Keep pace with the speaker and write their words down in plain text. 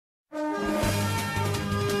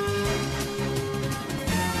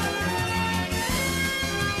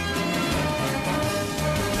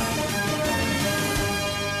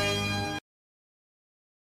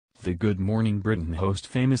The Good Morning Britain host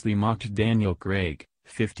famously mocked Daniel Craig,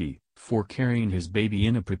 50, for carrying his baby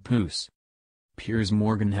in a papoose. Piers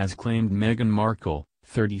Morgan has claimed Meghan Markle,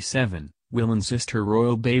 37, will insist her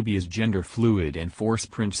royal baby is gender fluid and force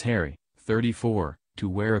Prince Harry, 34, to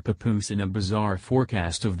wear a papoose in a bizarre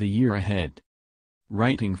forecast of the year ahead.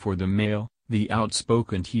 Writing for the Mail, the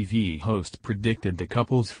outspoken TV host predicted the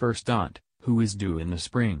couple's first aunt, who is due in the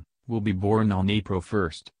spring, will be born on April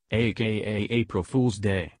 1, aka April Fool's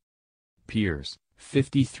Day. Piers,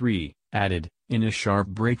 53, added, in a sharp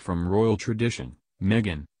break from royal tradition,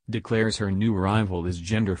 Meghan declares her new arrival is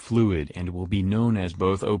gender fluid and will be known as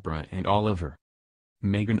both Oprah and Oliver.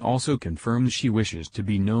 Meghan also confirms she wishes to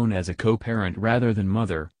be known as a co-parent rather than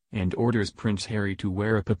mother, and orders Prince Harry to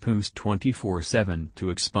wear a papoose 24/7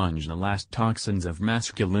 to expunge the last toxins of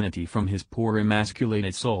masculinity from his poor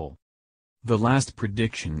emasculated soul. The last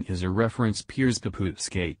prediction is a reference Piers'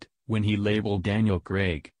 papoose-gate, when he labeled Daniel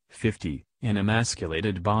Craig, 50, an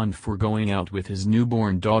emasculated Bond for going out with his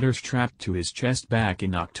newborn daughter strapped to his chest back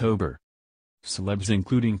in October. Celebs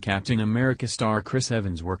including Captain America star Chris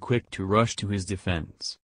Evans were quick to rush to his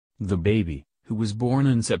defense. The baby, who was born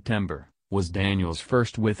in September, was Daniel's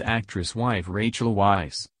first with actress wife Rachel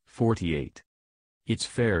Weisz, 48. It's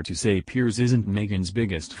fair to say Piers isn't Meghan's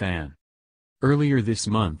biggest fan. Earlier this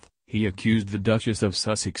month, he accused the Duchess of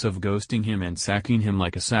Sussex of ghosting him and sacking him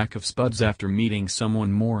like a sack of spuds after meeting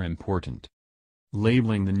someone more important.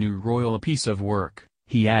 Labeling the new royal a piece of work,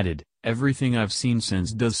 he added, "Everything I've seen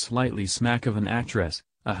since does slightly smack of an actress,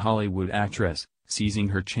 a Hollywood actress, seizing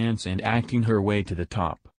her chance and acting her way to the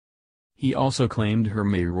top." He also claimed her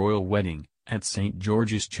May royal wedding, at St.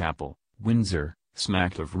 George's Chapel, Windsor,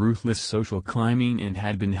 smacked of ruthless social climbing and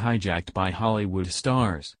had been hijacked by Hollywood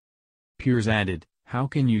stars. Piers added, "How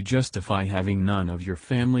can you justify having none of your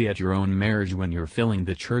family at your own marriage when you're filling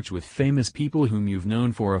the church with famous people whom you've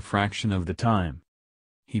known for a fraction of the time?"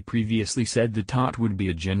 He previously said the tot would be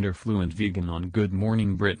a gender-fluent vegan on Good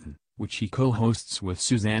Morning Britain, which he co-hosts with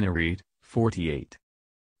Susanna Reid, 48.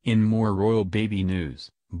 In more royal baby news,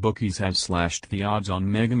 bookies have slashed the odds on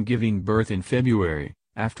Meghan giving birth in February,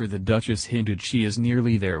 after the Duchess hinted she is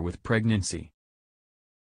nearly there with pregnancy.